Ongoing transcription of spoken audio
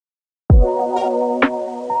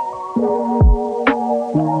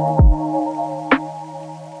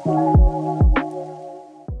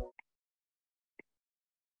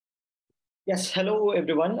Yes, hello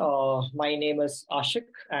everyone. My name is Ashik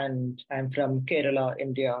and I'm from Kerala,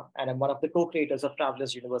 India, and I'm one of the co-creators of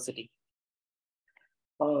Travelers University.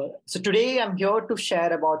 So today I'm here to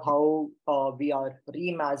share about how we are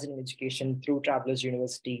reimagining education through Travelers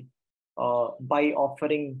University by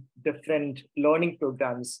offering different learning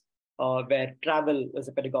programs where travel is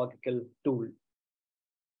a pedagogical tool.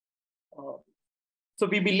 Uh, so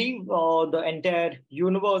we believe the entire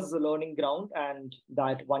universe is a learning ground and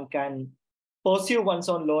that one can pursue one's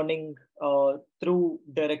own learning through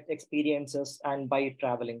direct experiences and by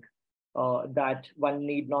traveling. That one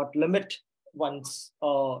need not limit one's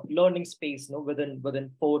learning space,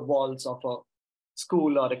 within four walls of a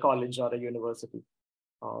school or a college or a university.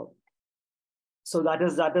 Uh, so that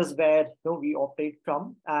is where we operate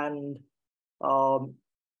from, and um,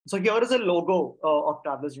 so here is a logo of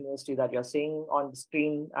Travelers University that you're seeing on the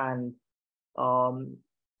screen, and um,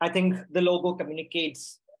 I think the logo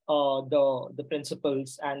communicates the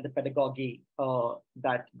principles and the pedagogy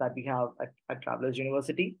that we have at Travelers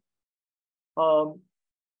University. Um,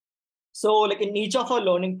 so, like in each of our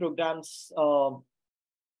learning programs,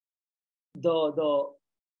 the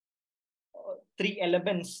three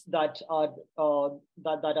elements that are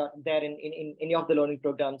there in any of the learning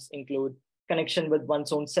programs include connection with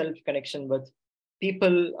one's own self, connection with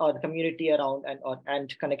people or the community around,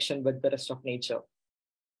 and connection with the rest of nature.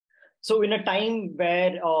 So in a time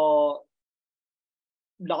where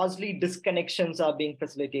largely disconnections are being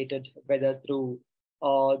facilitated, whether through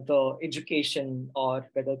the education or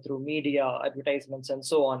whether through media, advertisements, and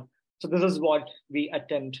so on. So this is what we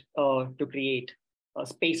attempt to create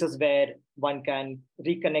spaces where one can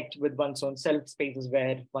reconnect with one's own self, spaces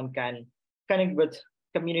where one can connect with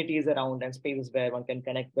communities around, and spaces where one can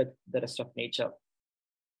connect with the rest of nature.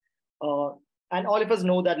 Uh, and all of us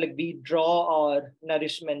know that like we draw our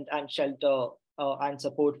nourishment and shelter and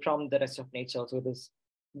support from the rest of nature. So this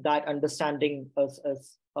that understanding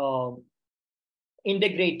is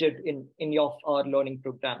integrated in your our learning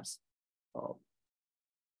programs. Uh,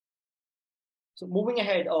 so moving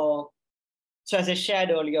ahead, so as I shared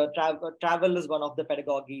earlier, travel is one of the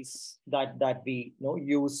pedagogies that we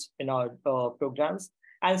use in our programs,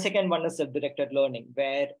 and second one is self-directed learning,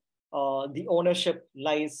 where the ownership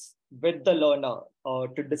lies with the learner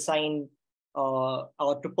to design or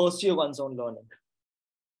to pursue one's own learning.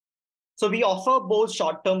 So we offer both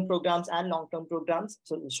short-term programs and long-term programs.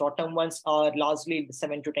 So the short-term ones are largely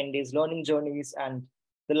 7 to 10 days learning journeys, and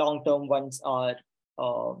the long-term ones are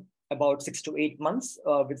about 6 to 8 months,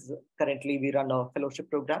 which currently we run a fellowship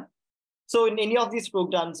program. So in any of these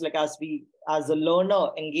programs, like as a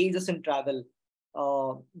learner engages in travel,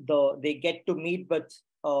 they get to meet with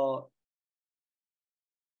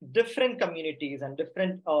different communities and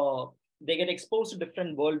different they get exposed to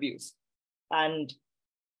different worldviews, and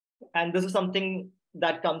this is something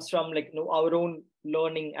that comes from our own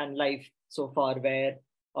learning and life so far, where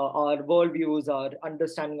our worldviews, our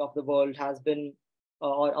understanding of the world has been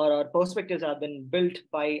or our perspectives have been built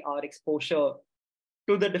by our exposure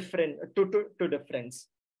to the to difference.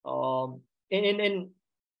 In in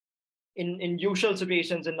in in usual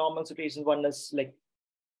situations, in normal situations, one is like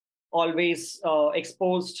always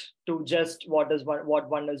exposed to just what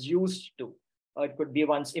one is used to. It could be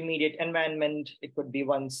one's immediate environment, it could be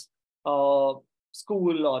one's uh,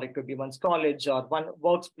 school, or it could be one's college, or one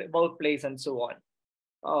workplace, and so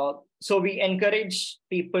on. So we encourage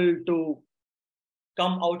people to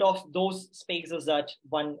come out of those spaces that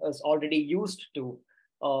one is already used to,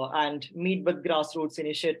 and meet with grassroots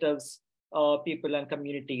initiatives, people and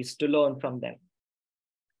communities to learn from them.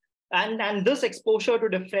 And this exposure to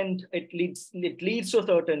different, it leads to a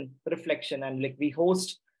certain reflection, and like we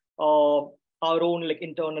host our own like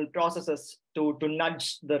internal processes to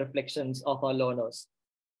nudge the reflections of our learners,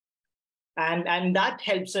 and that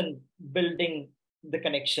helps in building the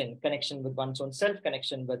connection with one's own self,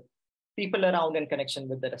 connection with people around, and connection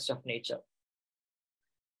with the rest of nature.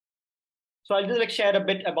 So I'll just like share a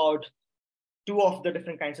bit about two of the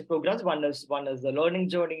different kinds of programs. One is the learning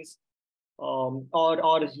journeys, or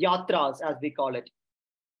yatras as we call it.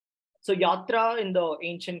 So yatra in the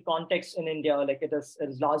ancient context in India, like it is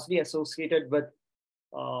largely associated with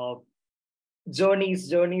uh,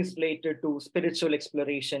 journeys related to spiritual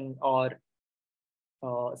exploration or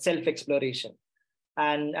self-exploration.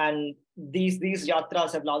 And these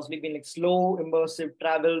yatras have largely been like slow, immersive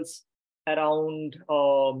travels around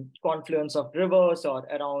confluence of rivers or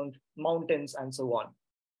around mountains and so on.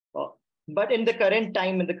 Uh, but in the current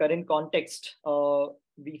time, in the current context,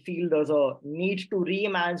 we feel there's a need to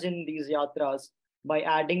reimagine these yatras by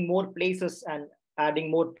adding more places and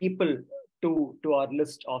adding more people to our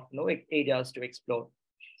list of areas to explore.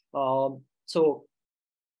 So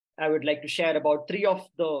I would like to share about 3 of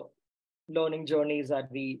the learning journeys that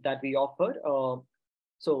we offer.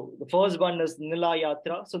 So the first one is Nila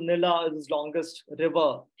Yatra. So Nila is the longest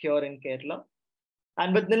river here in Kerala.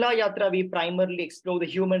 And with Nila Yatra, we primarily explore the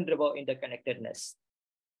human river interconnectedness.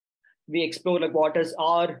 We explore like what is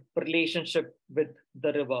our relationship with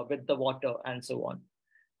the river, with the water, and so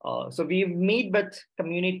on. So we meet with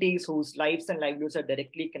communities whose lives and livelihoods are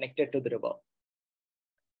directly connected to the river.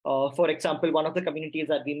 For example, one of the communities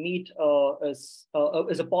that we meet is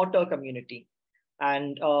a potter community,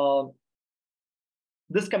 and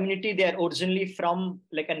this community, they are originally from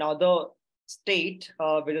like another state,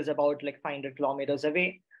 which is about like 500 kilometers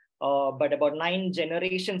away. But about 9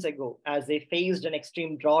 generations ago, as they faced an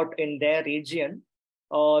extreme drought in their region,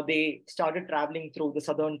 they started traveling through the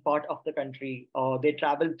southern part of the country. They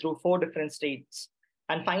traveled through 4 different states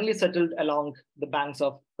and finally settled along the banks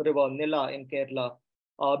of River Nila in Kerala,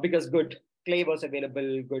 because good clay was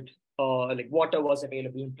available, good like water was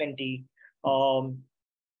available in plenty.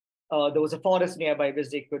 There was a forest nearby which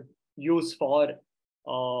they could use for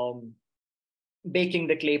baking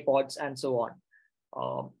the clay pots and so on.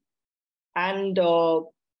 And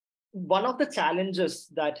one of the challenges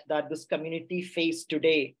that this community face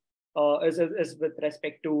today is with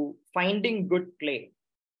respect to finding good clay,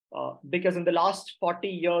 because in the last 40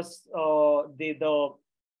 years,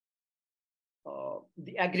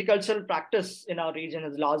 the agricultural practice in our region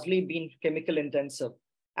has largely been chemical intensive,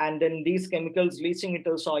 and then these chemicals leaching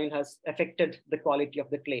into the soil has affected the quality of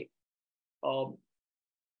the clay.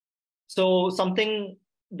 So something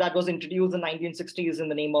that was introduced in the 1960s in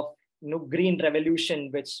the name of green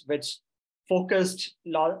revolution, which focused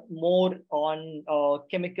more on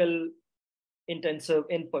chemical intensive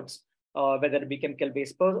inputs, whether it be chemical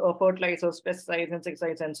based fertilizers, pesticides,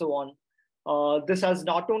 insecticides, and so on. This has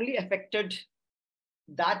not only affected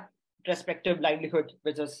that respective livelihood,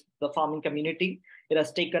 which is the farming community. It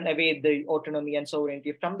has taken away the autonomy and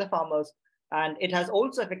sovereignty from the farmers, and it has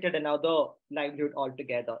also affected another livelihood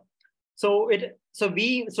altogether. So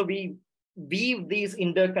we weave these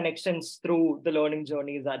interconnections through the learning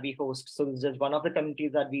journeys that we host. So this is just one of the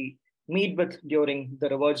communities that we meet with during the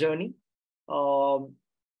river journey.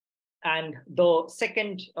 And the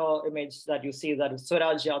second image that you see, that is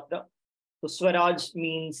Swaraj Yatra. So Swaraj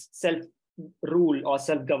means self-rule or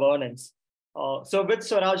self-governance. So with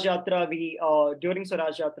Swaraj Yatra, during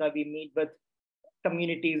Swaraj Yatra, we meet with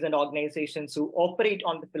communities and organizations who operate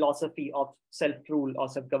on the philosophy of self-rule or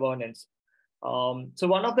self-governance. So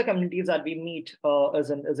one of the communities that we meet is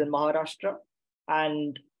in Maharashtra,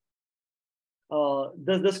 and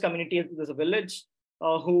this community, there's a village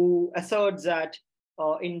who asserts that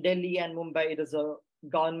in Delhi and Mumbai, it is a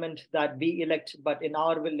government that we elect, but in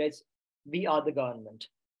our village, we are the government.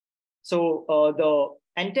 So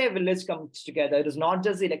the entire village comes together. It is not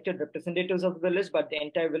just the elected representatives of the village, but the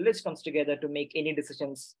entire village comes together to make any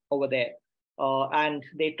decisions over there. And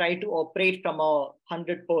they try to operate from a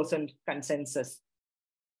 100% consensus.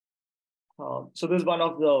 So this is one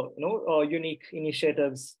of the unique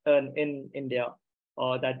initiatives in India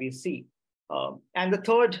that we see. And the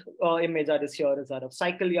third image that is here is that of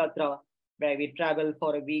Cycle Yatra, where we travel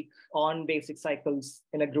for a week on basic cycles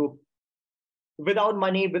in a group, without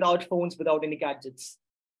money, without phones, without any gadgets.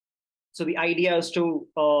 So the idea is to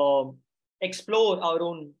explore our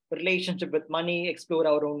own relationship with money, explore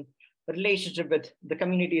our own relationship with the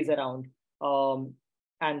communities around,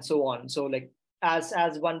 and so on. So like as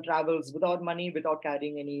one travels without money, without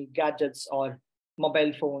carrying any gadgets or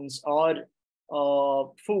mobile phones or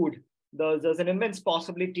food, there's an immense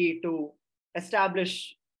possibility to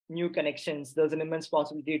establish new connections. There's an immense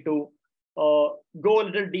possibility to go a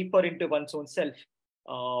little deeper into one's own self,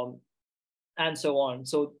 and so on.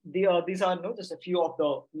 So these are just a few of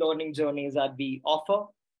the learning journeys that we offer.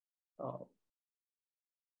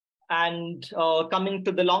 And coming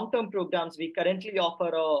to the long-term programs, we currently offer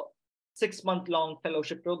a 6-month-long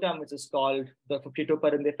fellowship program, which is called the 52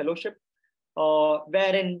 Parinde Fellowship,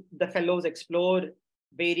 wherein the fellows explore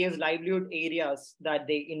various livelihood areas that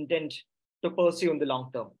they intend to pursue in the long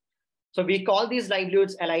term. So we call these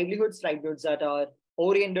livelihoods livelihoods that are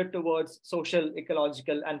oriented towards social,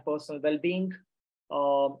 ecological, and personal well-being,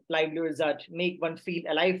 livelihoods that make one feel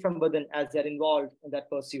alive from within as they're involved in that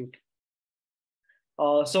pursuit.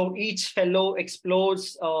 So each fellow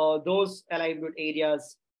explores those livelihood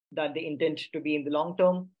areas that they intend to be in the long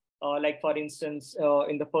term. Like for instance,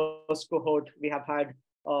 in the first cohort, we have had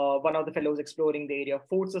one of the fellows exploring the area of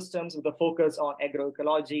food systems with a focus on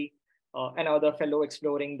agroecology, another fellow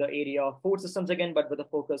exploring the area of food systems again, but with a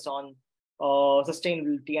focus on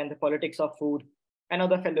sustainability and the politics of food,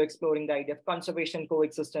 another fellow exploring the idea of conservation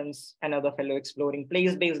coexistence, another fellow exploring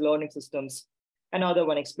place-based learning systems, another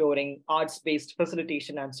one exploring arts-based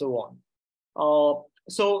facilitation, and so on.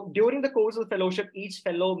 So during the course of the fellowship, each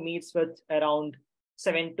fellow meets with around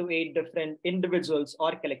 7 to 8 different individuals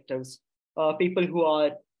or collectives, people who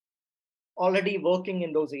are already working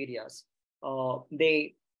in those areas.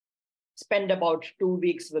 They spend about 2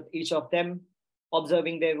 weeks with each of them,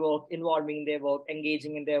 observing their work, involving in their work,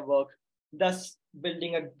 engaging in their work, thus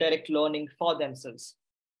building a direct learning for themselves.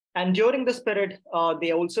 And during this period,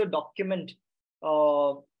 they also document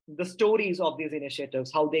the stories of these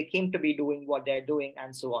initiatives, how they came to be doing what they're doing,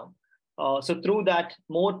 and so on. So through that,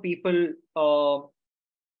 more people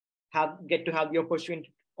get to have the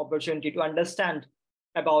opportunity to understand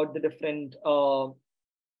about the different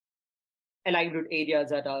livelihood areas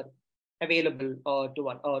that are available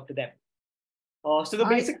to them. So the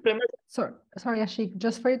basic premise. Sorry, Ashik,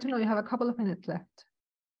 just for you to know, you have a couple of minutes left.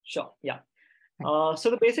 Sure, yeah. So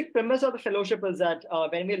the basic premise of the fellowship is that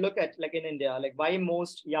when we look at, like in India, like why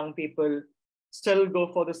most young people still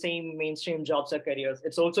go for the same mainstream jobs or careers,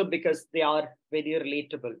 it's also because they are very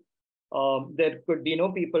relatable. There could be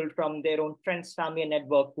people from their own friends, family, and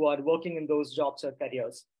network who are working in those jobs or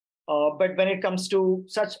careers. But when it comes to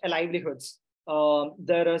such livelihoods,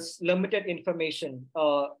 there is limited information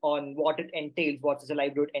on what it entails, what such a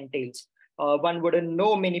livelihood entails. One wouldn't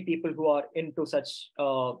know many people who are into such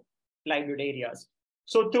livelihood areas.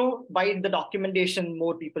 So by the documentation,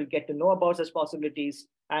 more people get to know about such possibilities,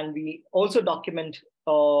 and we also document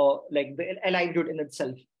like the livelihood in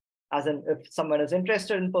itself. As in, if someone is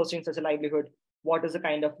interested in pursuing such a livelihood, what is the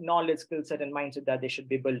kind of knowledge, skill set, and mindset that they should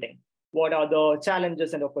be building? What are the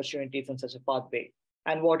challenges and opportunities in such a pathway?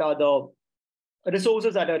 And what are the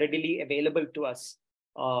resources that are readily available to us,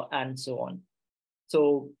 and so on.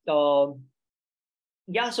 So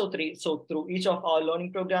through each of our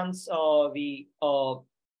learning programs, we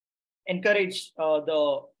encourage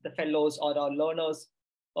the fellows or our learners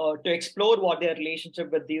to explore what their relationship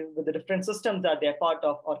with the different systems that they're part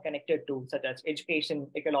of or connected to, such as education,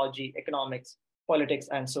 ecology, economics, politics,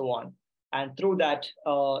 and so on. And through that,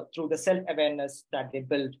 through the self-awareness that they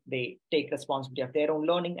build, they take responsibility of their own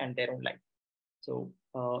learning and their own life. So,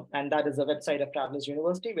 and that is the website of Travelers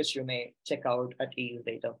University, which you may check out at ease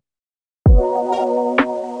later.